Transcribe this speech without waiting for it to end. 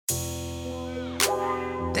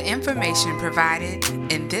The information provided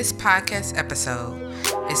in this podcast episode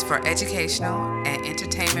is for educational and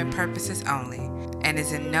entertainment purposes only and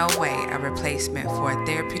is in no way a replacement for a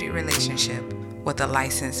therapeutic relationship with a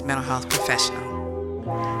licensed mental health professional.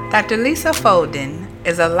 Dr. Lisa Folden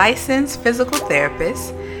is a licensed physical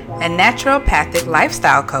therapist and naturopathic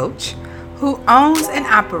lifestyle coach who owns and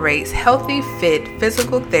operates Healthy Fit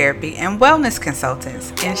Physical Therapy and Wellness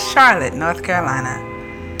Consultants in Charlotte, North Carolina.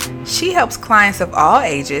 She helps clients of all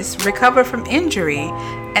ages recover from injury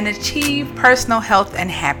and achieve personal health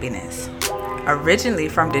and happiness. Originally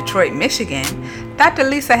from Detroit, Michigan, Dr.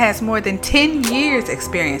 Lisa has more than 10 years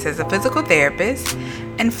experience as a physical therapist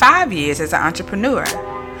and 5 years as an entrepreneur.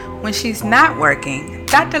 When she's not working,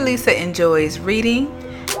 Dr. Lisa enjoys reading,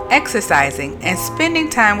 exercising, and spending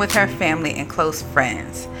time with her family and close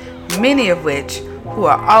friends, many of which who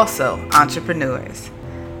are also entrepreneurs.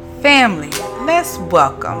 Family, let's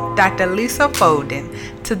welcome Dr. Lisa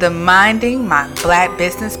Folden to the Minding My Black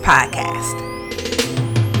Business podcast.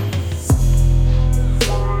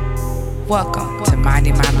 Welcome to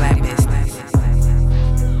Minding My Black Business.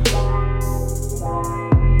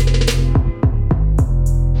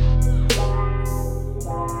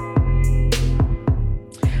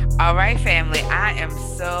 All right, family, I am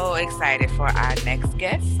so excited for our next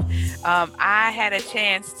guest. I had a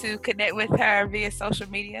chance to connect with her via social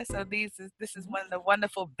media. So this is one of the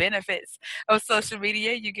wonderful benefits of social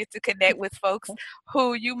media. You get to connect with folks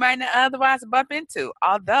who you might not otherwise bump into.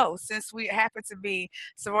 Although, since we happen to be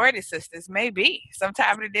sorority sisters, maybe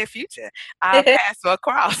sometime in the near future, our paths will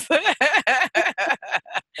cross.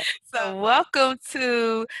 So welcome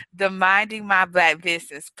to the Minding My Black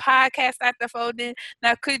Business podcast, Dr. Folden.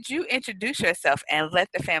 Now, could you introduce yourself and let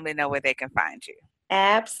the family know where they can find you?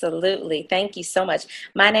 Absolutely. Thank you so much.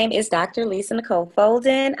 My name is Dr. Lisa Nicole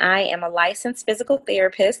Folden. I am a licensed physical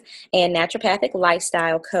therapist and naturopathic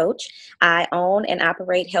lifestyle coach. I own and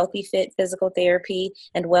operate Healthy Fit Physical Therapy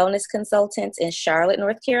and Wellness Consultants in Charlotte,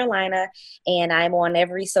 North Carolina. And I'm on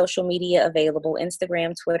every social media available,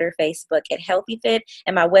 Instagram, Twitter, Facebook at Healthy Fit.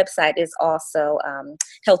 And my website is also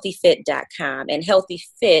healthyfit.com. And Healthy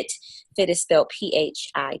Fit is spelled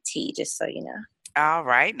P-H-I-T, just so you know. All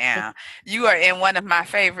right, now you are in one of my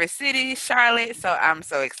favorite cities, Charlotte, so I'm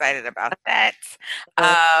so excited about that.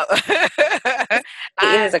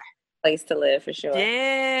 It is a place to live for sure.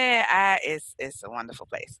 Yeah, it's a wonderful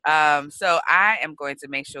place. So I am going to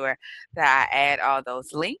make sure that I add all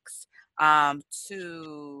those links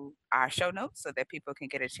to our show notes so that people can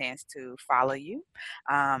get a chance to follow you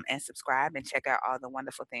and subscribe and check out all the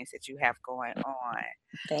wonderful things that you have going on.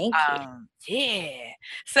 Thank you. Yeah.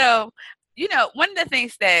 So, one of the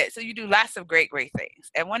things so you do lots of great things.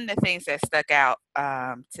 And one of the things that stuck out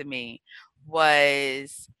to me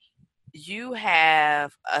was you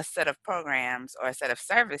have a set of programs or a set of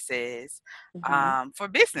services for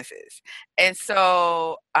businesses. And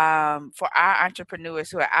so for our entrepreneurs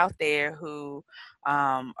who are out there who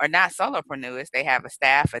are not solopreneurs, they have a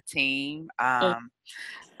staff, a team.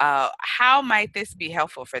 How might this be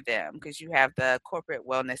helpful for them? Because you have the corporate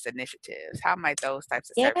wellness initiatives. How might those types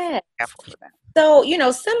of services be helpful for them? So,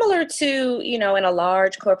 similar to, in a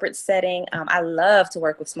large corporate setting, I love to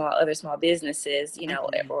work with other small businesses,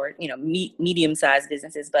 or, medium-sized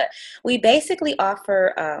businesses. But we basically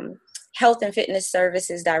offer health and fitness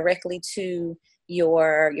services directly to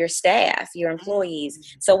your staff, your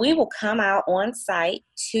employees. So we will come out on site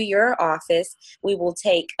to your office. We will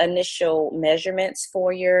take initial measurements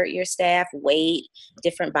for your staff, weight,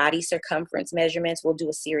 different body circumference measurements. We'll do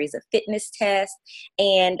a series of fitness tests.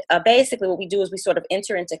 And basically what we do is we sort of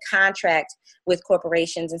enter into contract with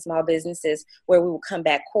corporations and small businesses where we will come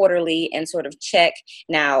back quarterly and sort of check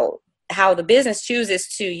now how the business chooses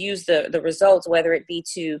to use the results, whether it be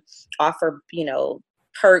to offer,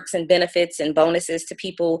 perks and benefits and bonuses to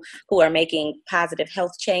people who are making positive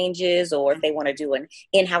health changes, or if they want to do an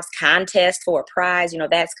in-house contest for a prize,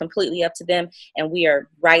 that's completely up to them. And we are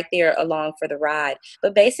right there along for the ride.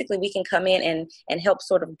 But basically we can come in and help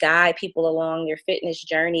sort of guide people along their fitness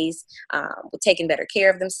journeys, with taking better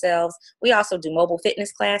care of themselves. We also do mobile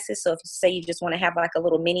fitness classes. So if you say you just want to have like a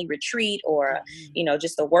little mini retreat or,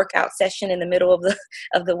 just a workout session in the middle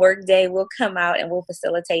of the work day, we'll come out and we'll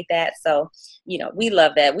facilitate that. So, we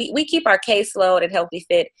love that. We keep our caseload at Healthy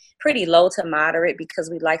Fit pretty low to moderate because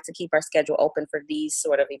we like to keep our schedule open for these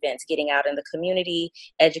sort of events, getting out in the community,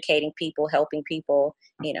 educating people, helping people,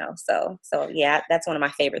 so yeah, that's one of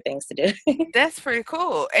my favorite things to do. That's pretty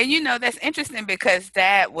cool. And that's interesting because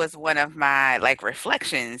that was one of my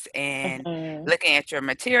reflections in looking at your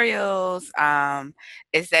materials,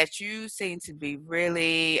 is that you seem to be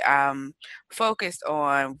really focused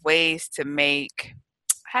on ways to make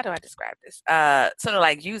how do I describe this? Sort of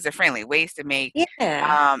like user friendly ways to make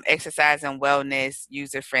Yeah, exercise and wellness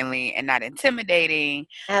user friendly and not intimidating.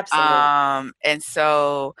 absolutely. And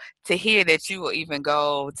so to hear that you will even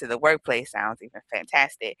go to the workplace sounds even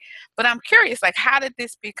fantastic. But I'm curious, like, how did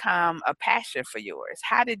this become a passion for yours?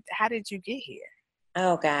 How did you get here?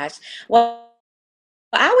 Oh gosh. Well,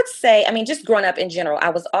 I would say, I mean, just growing up in general, I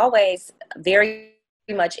was always very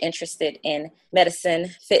much interested in medicine,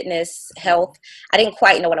 fitness, health. I didn't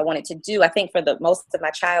quite know what I wanted to do. I think for the most of my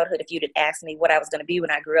childhood, if you'd have asked me what I was going to be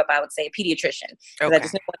when I grew up, I would say a pediatrician because I Okay.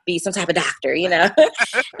 just knew I wanted to be some type of doctor, you know.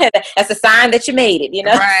 That's a sign that you made it, you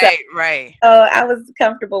know. So, Right, right. so I was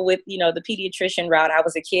comfortable with, the pediatrician route. I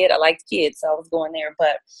was a kid. I liked kids, so I was going there.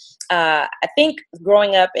 But I think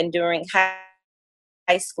growing up and during high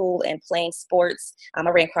school and playing sports. I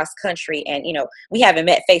ran cross country, and we haven't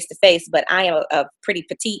met face to face, but I am a pretty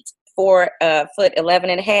petite 4 foot 11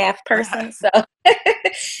 and a half person. So,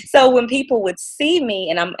 so when people would see me,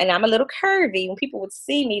 and I'm a little curvy, when people would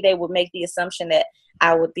see me, they would make the assumption that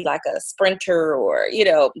I would be like a sprinter or,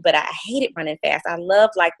 but I hated running fast. I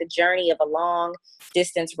loved like the journey of a long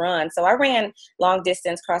distance run. So I ran long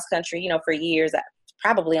distance cross country, for years. I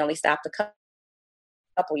probably only stopped a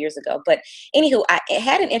couple years ago. But anywho, I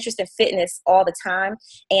had an interest in fitness all the time.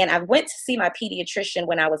 And I went to see my pediatrician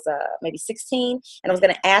when I was maybe 16. And I was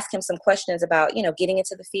going to ask him some questions about, getting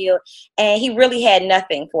into the field. And he really had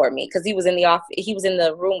nothing for me because he was in the office. He was in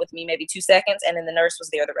the room with me maybe 2 seconds. And then the nurse was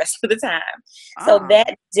there the rest of the time. So Oh.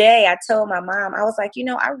 that day I told my mom, I was like,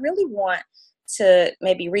 I really want to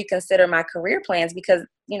maybe reconsider my career plans because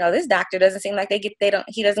this doctor doesn't seem like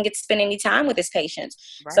he doesn't get to spend any time with his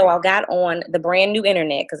patients. So Right. I got on the brand new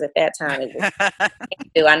internet because at that time it was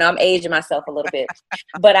new. I know I'm aging myself a little bit,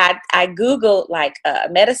 but I googled like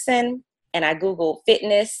medicine, and I googled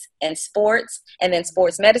fitness and sports, and then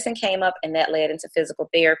sports medicine came up, and that led into physical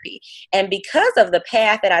therapy. And because of the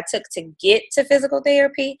path that I took to get to physical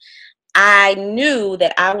therapy, I knew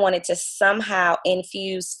that I wanted to somehow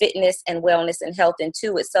infuse fitness and wellness and health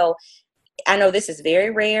into it. So I know this is very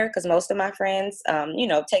rare because most of my friends,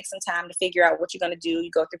 take some time to figure out what you're going to do.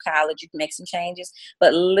 You go through college, you can make some changes.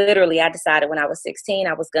 But literally, I decided when I was 16,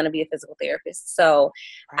 I was going to be a physical therapist. So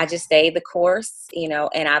I Right. just stayed the course,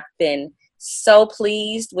 and I've been so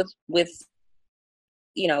pleased with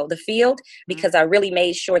the field because I really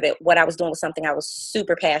made sure that what I was doing was something I was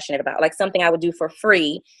super passionate about, like something I would do for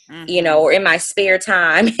free, Mm-hmm. or in my spare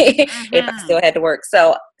time if I Mm-hmm. still had to work.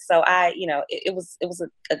 So I, it was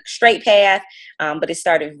a straight path, but it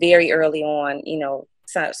started very early on,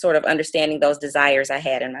 sort of understanding those desires I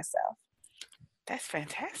had in myself. That's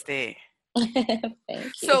fantastic.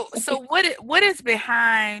 Thank you. So what is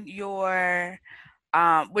behind your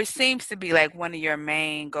which seems to be like one of your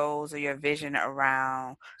main goals or your vision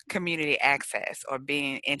around community access or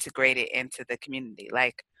being integrated into the community?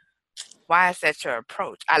 Like, why is that your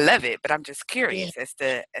approach? I love it, but I'm just Yeah. curious as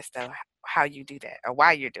to how you do that or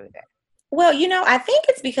why you're doing that. Well, I think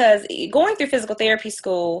it's because going through physical therapy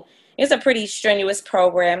school is a pretty strenuous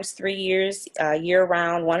program. It's 3 years, year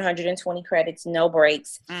round, 120 credits, no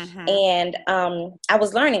breaks. Mm-hmm. And I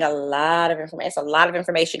was learning a lot of information. It's a lot of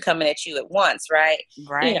information coming at you at once, right? You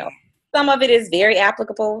know, Right. some of it is very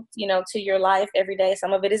applicable, to your life every day.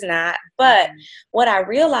 Some of it is not. But Mm-hmm. what I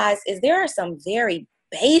realized is there are some very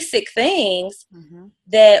basic things Mm-hmm.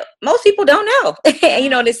 that most people don't know.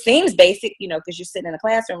 This seems basic, because you're sitting in a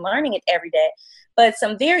classroom learning it every day, but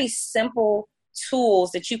some very simple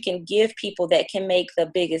tools that you can give people that can make the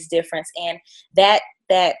biggest difference. And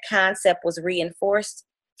that concept was reinforced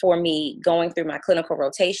for me going through my clinical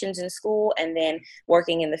rotations in school and then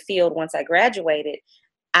working in the field once I graduated.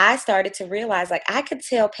 I started to realize like I could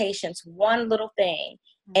tell patients one little thing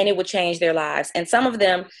and it would change their lives. And some of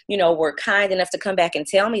them, were kind enough to come back and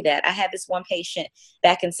tell me that. I had this one patient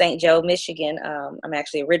back in St. Joe, Michigan. I'm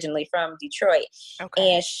actually originally from Detroit.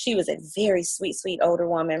 Okay. And she was a very sweet, sweet older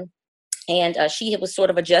woman. And she was sort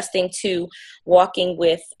of adjusting to walking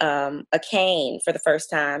with a cane for the first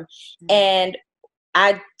time. Mm. And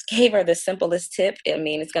I gave her the simplest tip. I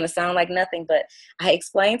mean, it's going to sound like nothing, but I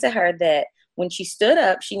explained to her that when she stood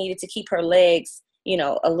up, she needed to keep her legs,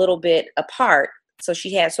 a little bit apart. So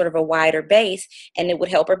she had sort of a wider base and it would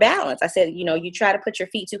help her balance. I said, you try to put your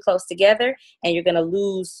feet too close together and you're going to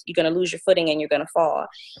lose your footing and you're going to fall.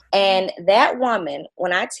 And that woman,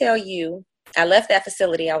 when I tell you, I left that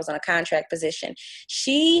facility, I was on a contract position.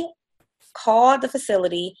 She called the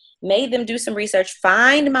facility, made them do some research,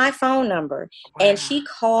 find my phone number. And Wow. she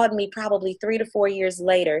called me probably 3 to 4 years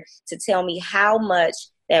later to tell me how much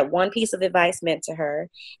that one piece of advice meant to her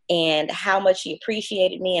and how much she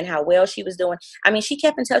appreciated me and how well she was doing. I mean, she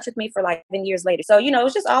kept in touch with me for like 7 years later. So, you know, it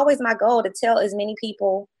was just always my goal to tell as many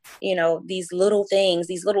people, you know, these little things,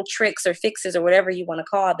 these little tricks or fixes or whatever you want to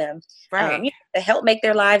call them, Right. to help make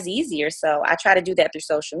their lives easier. So I try to do that through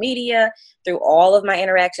social media, through all of my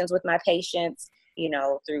interactions with my patients, you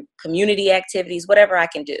know, through community activities, whatever I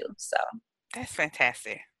can do. So. That's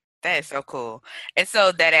fantastic. That is so cool. And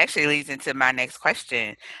so that actually leads into my next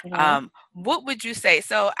question. Mhm. What would you say?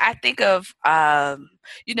 So I think of, I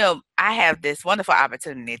have this wonderful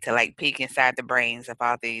opportunity to like peek inside the brains of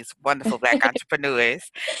all these wonderful Black entrepreneurs.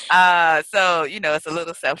 So, it's a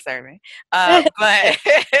little self-serving. But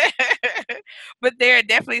but there are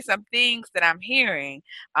definitely some things that I'm hearing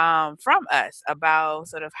from us about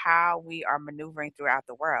sort of how we are maneuvering throughout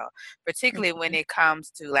the world, particularly when Mhm. it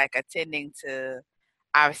comes to like attending to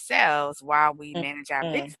ourselves while we manage our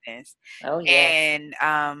Mhm. business. Oh, yes.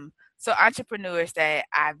 And so entrepreneurs that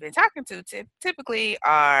I've been talking to typically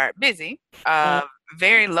are busy, Mm.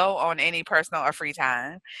 very low on any personal or free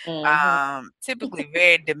time, Mhm. typically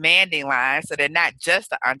very demanding lives. So they're not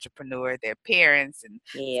just an entrepreneur, they're parents and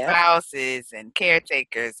Yep. spouses and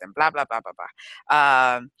caretakers and blah, blah, blah, blah,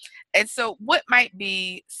 blah. And so what might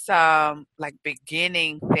be some like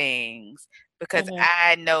beginning things? Because Mhm.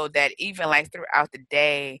 I know that even like throughout the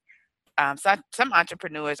day, some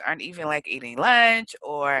entrepreneurs aren't even like eating lunch,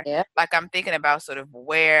 or Yep. like I'm thinking about sort of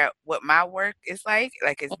what my work is like.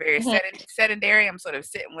 Like it's very Mhm. sedentary. I'm sort of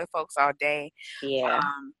sitting with folks all day. Yeah.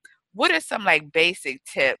 Um, what are some like basic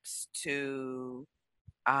tips to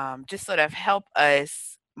just sort of help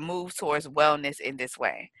us move towards wellness in this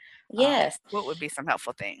way? Yes. What would be some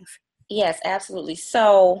helpful things? Yes, absolutely.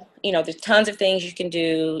 So, you know, there's tons of things you can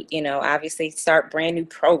do, you know, obviously start brand new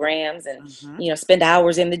programs and, Hmm. you know, spend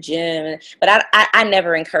hours in the gym. But I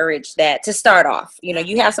never encourage that to start off. You know,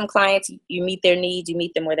 you have Hmm. some clients, you meet their needs, you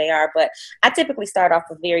meet them where they are. But I typically start off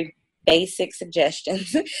with very basic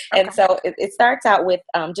suggestions. And Okay. so it starts out with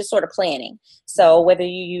just sort of planning. Mhm. So whether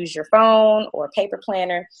you use your phone or paper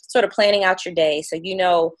planner, sort of planning out your day. So you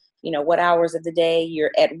know, what hours of the day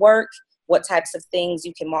you're at work, what types of things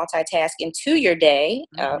you can multitask into your day,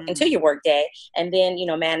 into Mhm. your work day, and then, you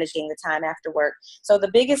know, managing the time after work. So the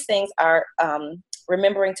biggest things are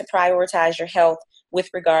remembering to prioritize your health with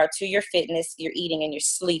regard to your fitness, your eating, and your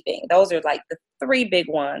sleeping. Those are like the three big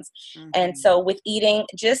ones. And Mhm. so with eating,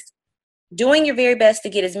 just doing your very best to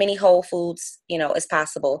get as many whole foods, you know, as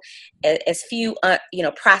possible, as few, you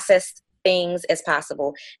know, processed things as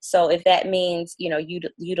possible. So if that means, you know,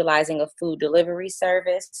 utilizing a food delivery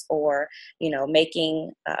service, or, you know,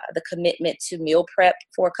 making the commitment to meal prep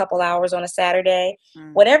for a couple hours on a Saturday,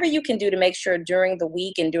 Mm. whatever you can do to make sure during the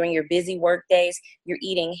week and during your busy work days, you're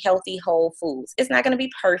eating healthy whole foods. It's not going to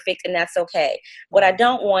be perfect, and that's okay. What I Right.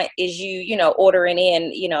 don't want is you know, ordering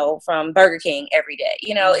in, you know, from Burger King every day.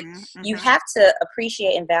 You know, Mhm. you Mhm. have to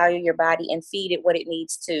appreciate and value your body and feed it what it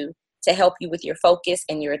needs to help you with your focus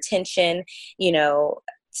and your attention, you know,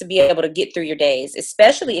 to be able to get through your days,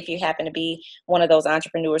 especially if you happen to be one of those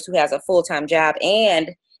entrepreneurs who has a full-time job and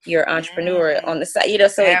you're an entrepreneur Mm. on the side, you know,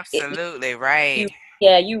 so Absolutely, right. you,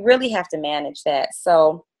 yeah, you really have to manage that.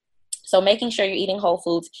 So making sure you're eating whole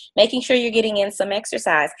foods, making sure you're getting in some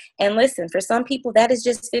exercise. And listen, for some people, that is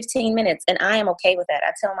just 15 minutes. And I am okay with that.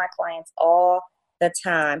 I tell my clients all the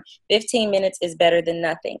time, 15 minutes is better than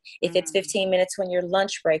nothing. If it's Mm. 15 minutes when your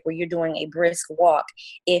lunch break where you're doing a brisk walk,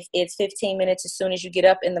 if it's 15 minutes as soon as you get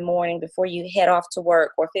up in the morning before you head off to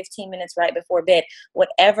work, or 15 minutes right before bed,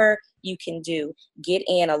 whatever you can do, get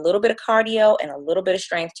in a little bit of cardio and a little bit of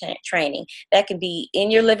strength training. That can be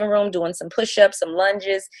in your living room doing some push-ups, some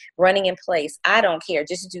lunges, running in place. I don't care.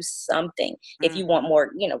 Just do something. If you want Mhm.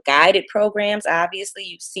 more, you know, guided programs, obviously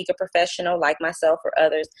you seek a professional like myself or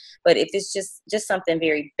others. But if it's just something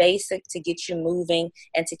very basic to get you moving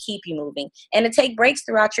and to keep you moving, and to take breaks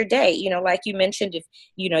throughout your day, you know, like you mentioned, if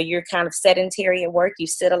you know you're kind of sedentary at work, you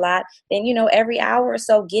sit a lot, then, you know, every hour or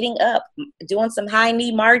so, getting up, doing some high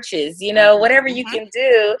knee marches, you know, Mhm. whatever you Mhm. can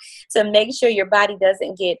do to make sure your body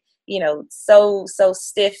doesn't get, you know, so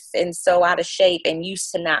stiff and so out of shape and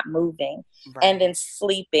used to not moving. And Right. then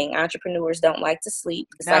sleeping. Entrepreneurs don't like to sleep.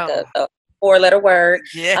 It's like No. a four-letter word.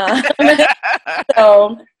 Yeah. Um,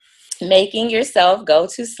 so making yourself go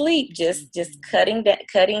to sleep, just Mhm.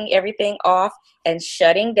 cutting everything off and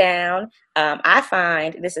shutting down. I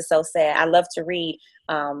find this is so sad. I love to read.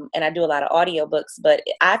 And I do a lot of audiobooks, but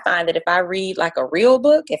I find that if I read like a real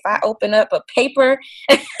book, if I open up a paper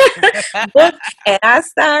book and I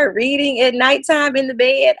start reading at nighttime in the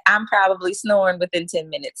bed, I'm probably snoring within 10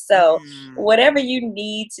 minutes. So whatever you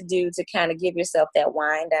need to do to kind of give yourself that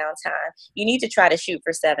wind down time, you need to try to shoot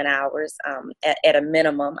for 7 hours at a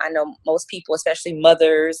minimum. I know most people, especially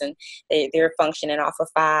mothers, and they're functioning off of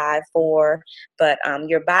 5, 4, but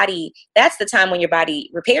your body, that's the time when your body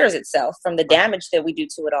repairs itself from the damage that we do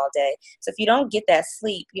to it all day. So if you don't get that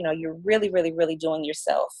sleep, you're really, really, really doing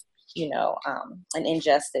yourself an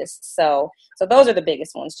injustice. So those are the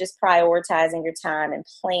biggest ones, just prioritizing your time and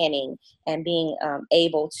planning and being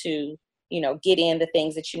able to, get in the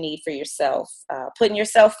things that you need for yourself, putting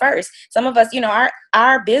yourself first. Some of us,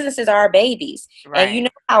 our businesses are our babies. Right. And you know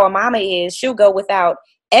how a mama is, she'll go without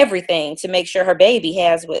everything to make sure her baby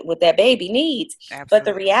has what that baby needs. Absolutely. But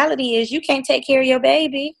the reality is you can't take care of your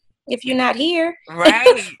baby if you're not here.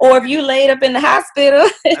 Right. Or if you laid up in the hospital.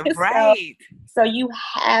 Right. So you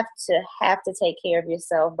have to take care of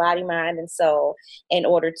yourself, body, mind, and soul, in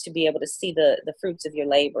order to be able to see the fruits of your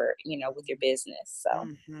labor, with your business. So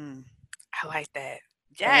I like that.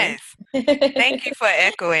 Yes. Thank you for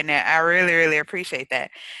echoing that. I really, really appreciate that.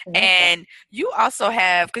 And you also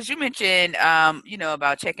have, because you mentioned,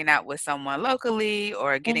 about checking out with someone locally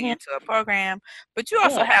or getting into a program, but you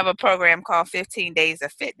also have a program called 15 Days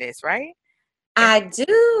of Fitness, right? I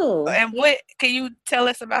do. And what can you tell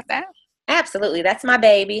us about that? Absolutely. That's my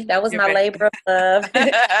baby. That was my labor of love.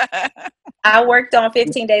 I worked on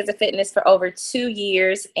 15 Days of Fitness for over 2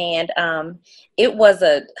 years, and it was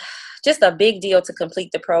just a big deal to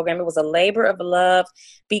complete the program. It was a labor of love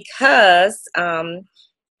because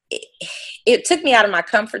it took me out of my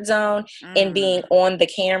comfort zone in being on the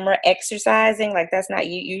camera exercising. Like, that's not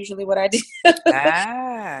usually what I do.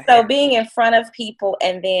 So being in front of people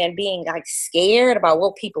and then being like scared about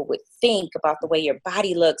what people would think about the way your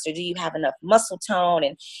body looks, or do you have enough muscle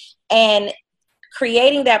tone, and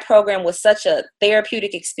creating that program was such a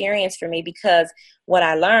therapeutic experience for me, because what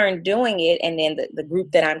I learned doing it, and then the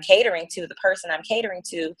group that I'm catering to, the person I'm catering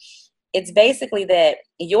to, it's basically that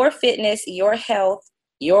your fitness, your health,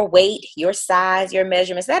 your weight, your size, your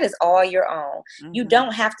measurements, that is all your own. You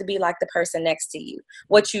don't have to be like the person next to you.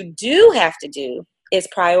 What you do have to do is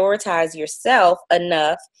prioritize yourself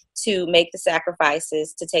enough to make the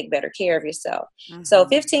sacrifices to take better care of yourself. So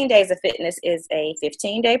 15 Days of Fitness is a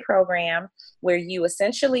 15-day program where you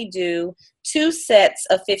essentially do 2 sets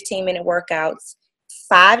of 15-minute workouts,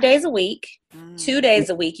 5 days a week. 2 days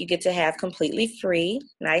a week you get to have completely free,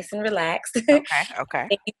 nice and relaxed. Okay.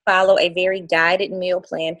 And you follow a very guided meal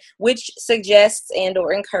plan, which suggests and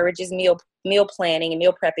or encourages meal planning and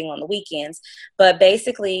meal prepping on the weekends. But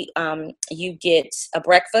basically, you get a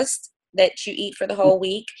breakfast that you eat for the whole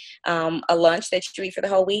week, a lunch that you eat for the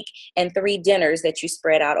whole week, and 3 dinners that you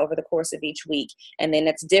spread out over the course of each week. And then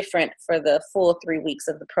it's different for the full 3 weeks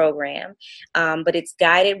of the program. But it's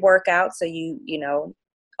guided workouts, so you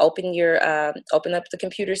open up the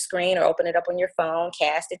computer screen or open it up on your phone,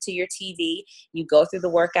 cast it to your TV. You go through the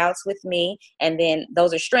workouts with me, and then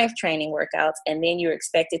those are strength training workouts. And then you're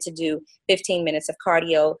expected to do 15 minutes of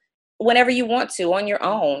cardio whenever you want to on your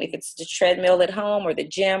own, if it's the treadmill at home or the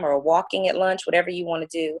gym or walking at lunch, whatever you want to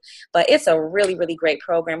do. But it's a really, really great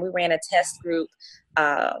program. We ran a test group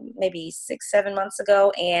maybe 6-7 months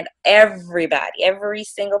ago, and every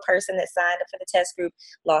single person that signed up for the test group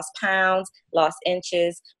lost pounds, lost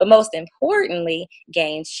inches, but most importantly,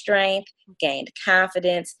 gained strength, gained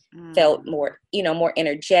confidence, felt more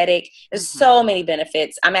energetic. There's so many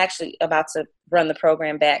benefits. I'm actually about to run the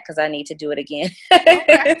program back because I need to do it again. Okay.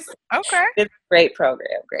 It's a great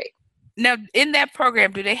program. Great. Now, in that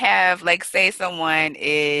program, do they have, like, say someone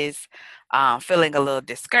is feeling a little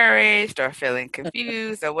discouraged or feeling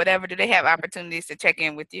confused or whatever, do they have opportunities to check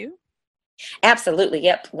in with you? Absolutely.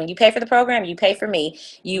 Yep. When you pay for the program, you pay for me.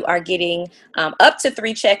 You are getting up to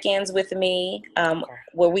 3 check-ins with me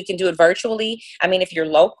where we can do it virtually. I mean, if you're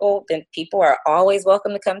local, then people are always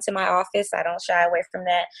welcome to come to my office. I don't shy away from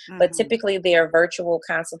that. But typically they are virtual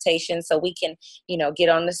consultations, so we can, get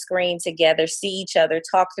on the screen together, see each other,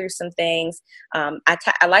 talk through some things.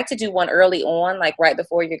 I like to do one early on, like right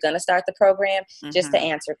before you're going to start the program, just to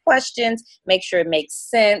answer questions, make sure it makes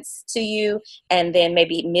sense to you. And then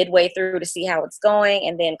maybe midway through to see how it's going,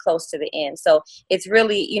 and then close to the end. So it's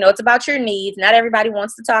really, it's about your needs. Not everybody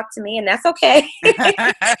wants to talk to me, and that's okay.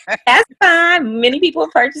 That's fine. Many people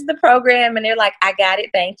purchase the program and they're like, I got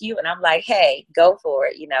it. Thank you. And I'm like, hey, go for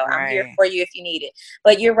it. I'm here Right. for you if you need it.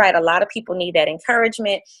 But you're right. A lot of people need that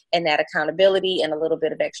encouragement and that accountability and a little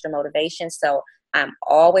bit of extra motivation. So I'm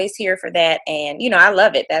always here for that. And, I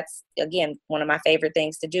love it. That's, again, one of my favorite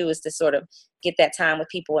things to do is to sort of get that time with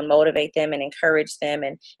people and motivate them and encourage them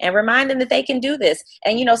and remind them that they can do this.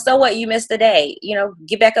 And, so what? You missed a day,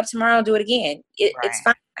 get back up tomorrow and do it again. It's Right.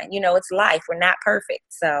 fine. It's life. We're not perfect.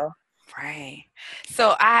 So. Right.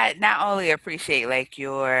 So I not only appreciate like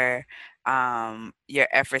your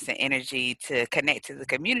efforts and energy to connect to the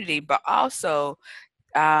community, but also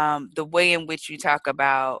the way in which you talk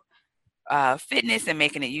about fitness and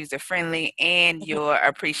making it user friendly, and your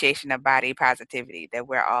appreciation of body positivity, that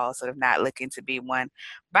we're all sort of not looking to be one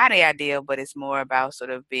body ideal, but it's more about sort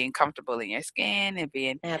of being comfortable in your skin and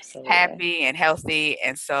being Absolutely. happy and healthy.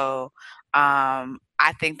 And so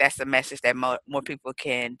I think that's a message that more people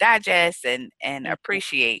can digest and Mhm.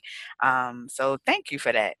 appreciate. So thank you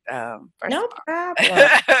for that, first No of problem. all.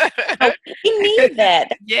 No, we need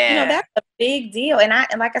that. Yeah. That's a big deal. And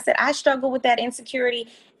like I said, I struggle with that insecurity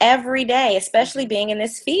every day, especially Mhm, being in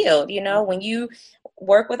this field. When mhm, you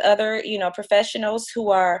work with other, professionals who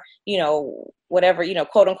are, whatever,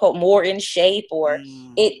 quote unquote, more in shape, or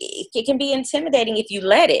mm, it can be intimidating if you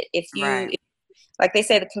let it. right. Like they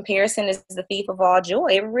say, the comparison is the thief of all joy.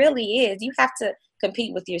 It really is. You have to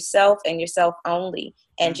compete with yourself and yourself only,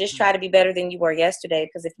 and just Mhm. try to be better than you were yesterday.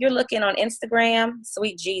 Because if you're looking on Instagram,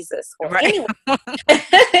 sweet Jesus, or Right. anywhere,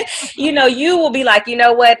 you will be like, you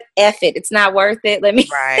know what? F it. It's not worth it. Let me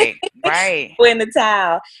Right, right. throw in the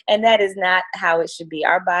towel. And that is not how it should be.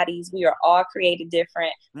 Our bodies, we are all created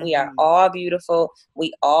different. We are Mhm. all beautiful.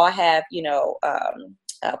 We all have,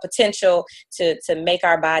 potential to make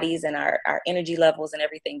our bodies and our energy levels and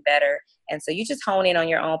everything better. And so you just hone in on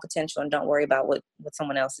your own potential and don't worry about what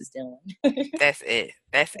someone else is doing. That's it.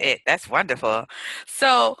 That's it. That's wonderful.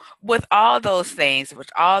 So, with all those things, with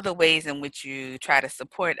all the ways in which you try to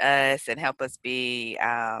support us and help us be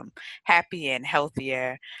happy and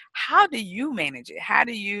healthier, how do you manage it? How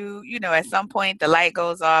do you, at some point the light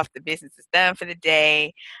goes off, the business is done for the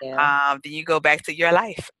day, Yeah. then you go back to your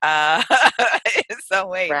life in some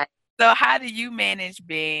way. Right. So, how do you manage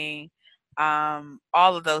being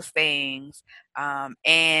all of those things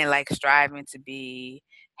and like striving to be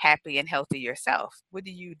happy and healthy yourself? What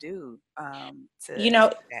do you do to You know,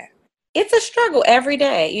 achieve that? it's a struggle every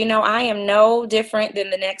day. I am no different than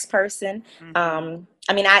the next person. Mhm.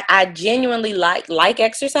 I mean, I genuinely like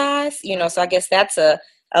exercise, so I Mhm. guess that's a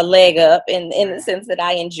leg up in the Right. sense that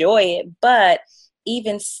I enjoy it. But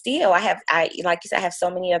even still, I like you said, I have so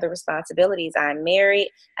many other responsibilities. I'm married.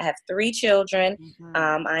 I have 3 children.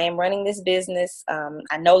 Mhm. I am running this business.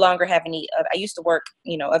 I no longer have any. I used to work,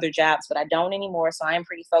 other jobs, but I don't anymore. So I am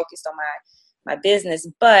pretty focused on my business.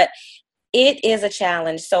 But it is a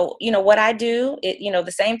challenge. So, what I do,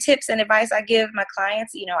 the same tips and advice I give my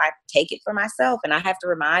clients, I take it for myself, and I have to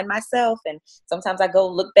remind myself. And sometimes I go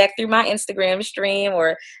look back through my Instagram stream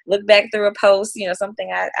or look back through a post, something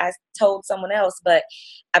I told someone else. But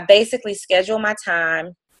I basically schedule my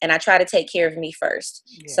time and I try to take care of me first.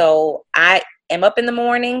 Yeah. So I am up in the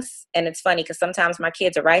mornings, and it's funny because sometimes my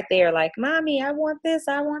kids are right there like, Mommy, I want this,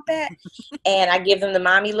 I want that. And I give them the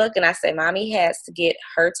mommy look and I say, Mommy has to get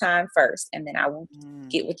her time first, and then I will Mm.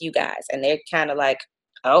 get with you guys. And they're kind of like,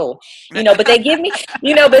 oh, but they give me,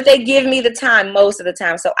 but they give me the time most of the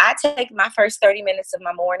time. So I take my first 30 minutes of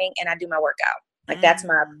my morning and I do my workout. Like that's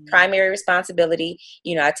my Mm. primary responsibility.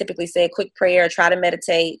 I typically say a quick prayer, try to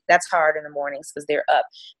meditate. That's hard in the mornings because they're up.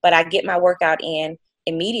 But I get my workout in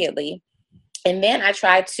immediately, and then I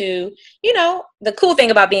try to, the cool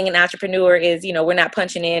thing about being an entrepreneur is, we're not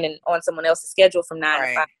punching in and on someone else's schedule from 9 to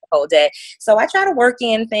 5 Right. the whole day. So I try to work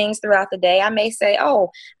in things throughout the day. I may say,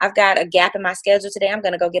 oh, I've got a gap in my schedule today. I'm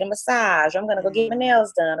going to go get a massage. I'm going to go get my Mm.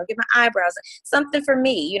 nails done or get my eyebrows done. Something for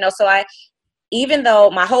me, So even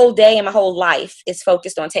though my whole day and my whole life is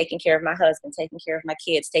focused on taking care of my husband, taking care of my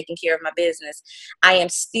kids, taking care of my business, I am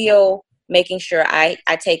still making sure I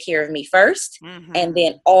take care of me first. And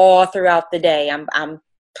then Mhm. all throughout the day, I'm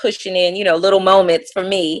pushing in, little moments for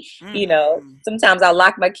me. Mhm. Sometimes I'll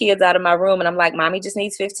lock my kids out of my room and I'm like, Mommy just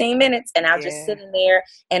needs 15 minutes. And I'll just Yeah. sit in there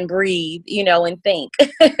and breathe, and think.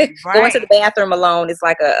 Going to Right. the bathroom alone is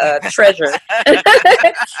like a treasure.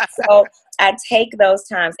 So I take those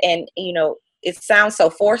times, and, it sounds so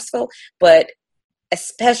forceful, but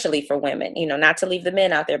especially for women, not to leave the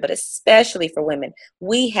men out there, but especially for women,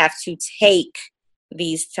 we have to take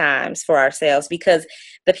these times for ourselves, because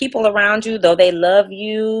the people around you, though they love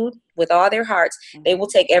you with all their hearts, they will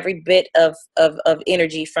take every bit of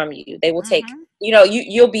energy from you. They will take,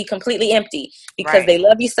 you'll be completely empty because they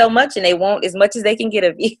love you so much and they want as much as they can get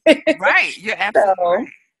of you. Right. You're absolutely right.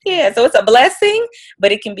 Yeah. So it's a blessing,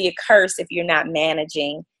 but it can be a curse if you're not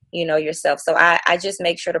managing, yourself. So I just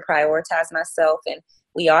make sure to prioritize myself. And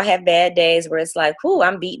we all have bad days where it's like,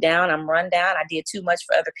 I'm beat down, I'm run down. I did too much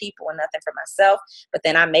for other people and nothing for myself. But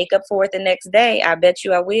then I make up for it the next day. I bet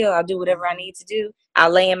you I will. I'll do whatever I need to do.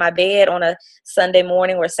 I'll lay in my bed on a Sunday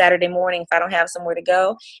morning or Saturday morning if I don't have somewhere to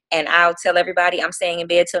go. And I'll tell everybody I'm staying in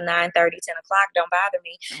bed till 9:30, 10 o'clock. Don't bother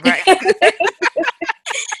me. Right.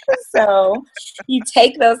 So you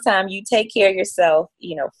take those time, you take care of yourself,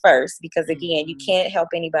 first, because again, you can't help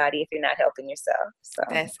anybody if you're not helping yourself. So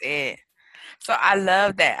that's it. So I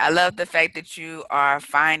love that. I love the fact that you are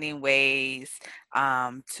finding ways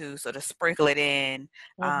to sort of sprinkle it in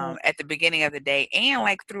at the beginning of the day and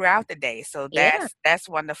like throughout the day. So that's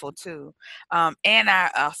wonderful too. And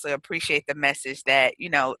I also appreciate the message that,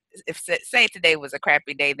 if say today was a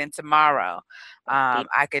crappy day, then tomorrow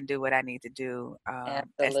I can do what I need to do and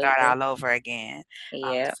start all over again.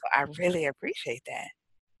 Yeah. So I really appreciate that.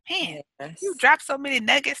 Man, you dropped so many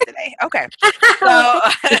nuggets today. Okay. So,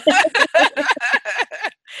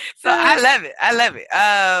 so I love it. I love it.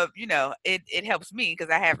 It helps me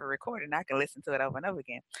because I have it recorded and I can listen to it over and over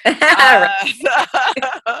again.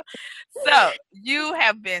 So you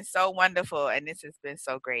have been so wonderful and this has been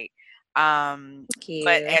so great.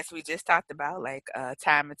 But as we just talked about, like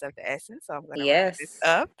time is of the essence, so I'm going to wrap this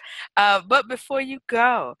up. But before you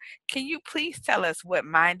go, can you please tell us what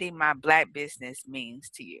Minding My Black Business means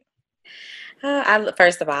to you?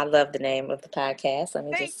 First of all, I love the name of the podcast. Let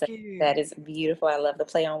me just say that is beautiful. I love the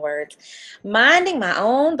play on words. Minding my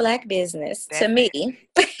own Black business. To me,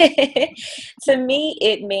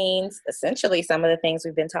 it means essentially some of the things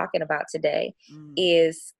we've been talking about today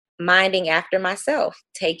is minding after myself,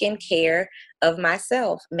 taking care of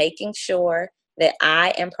myself, making sure that I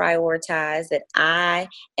am prioritized, that I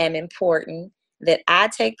am important, that I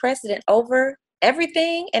take precedent over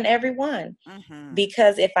everything and everyone.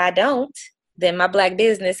 Because if I don't, then my Black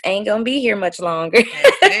business ain't gonna be here much longer.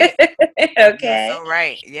 Okay. You're so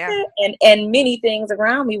right. Yeah. And many things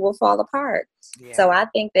around me will fall apart. Yeah. So I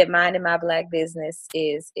think that minding my Black business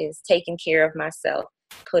is taking care of myself,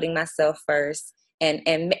 putting myself first.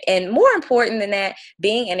 And more important than that,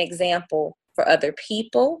 being an example for other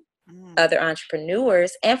people, other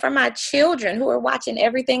entrepreneurs, and for my children who are watching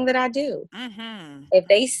everything that I do. If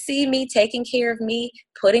they see me taking care of me,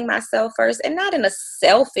 putting myself first, and not in a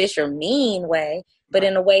selfish or mean way, but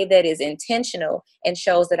in a way that is intentional and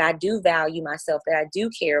shows that I do value myself, that I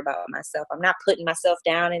do care about myself. I'm not putting myself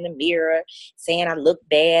down in the mirror saying I look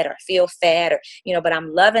bad or feel fat or, but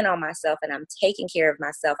I'm loving on myself and I'm taking care of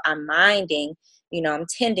myself. I'm minding, I'm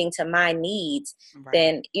tending to my needs,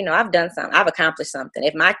 then, I've done something. I've accomplished something.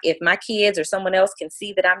 If my kids or someone else can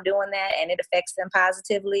see that I'm doing that and it affects them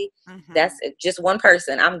positively, that's just one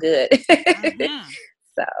person. I'm good.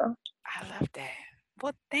 So I love that.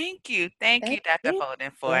 Well, thank you. Thank you, Dr.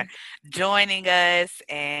 Holden, for joining us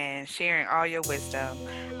and sharing all your wisdom.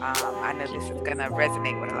 I know this is going to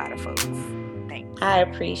resonate with a lot of folks. Thanks. I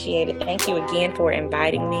appreciate it. Thank you again for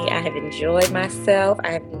inviting me. I have enjoyed myself.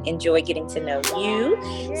 I have enjoyed getting to know you.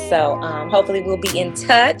 So hopefully we'll be in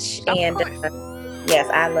touch. And yes,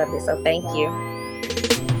 I love it. So thank you.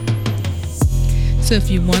 So if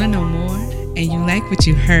you want to know more and you like what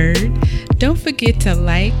you heard, don't forget to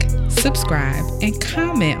like, subscribe, and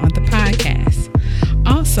comment on the podcast.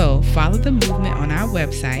 Also, follow the movement on our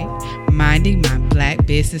website,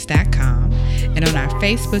 mindingmyblackbusiness.com, and on our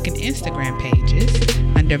Facebook and Instagram pages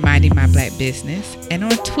under Minding My Black Business, and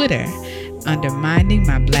on Twitter under Minding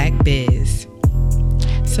My Black Biz.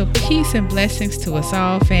 So peace and blessings to us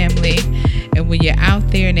all, family. And when you're out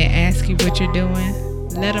there and they ask you what you're doing,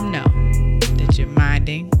 let them know that you're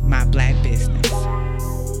minding my Black business.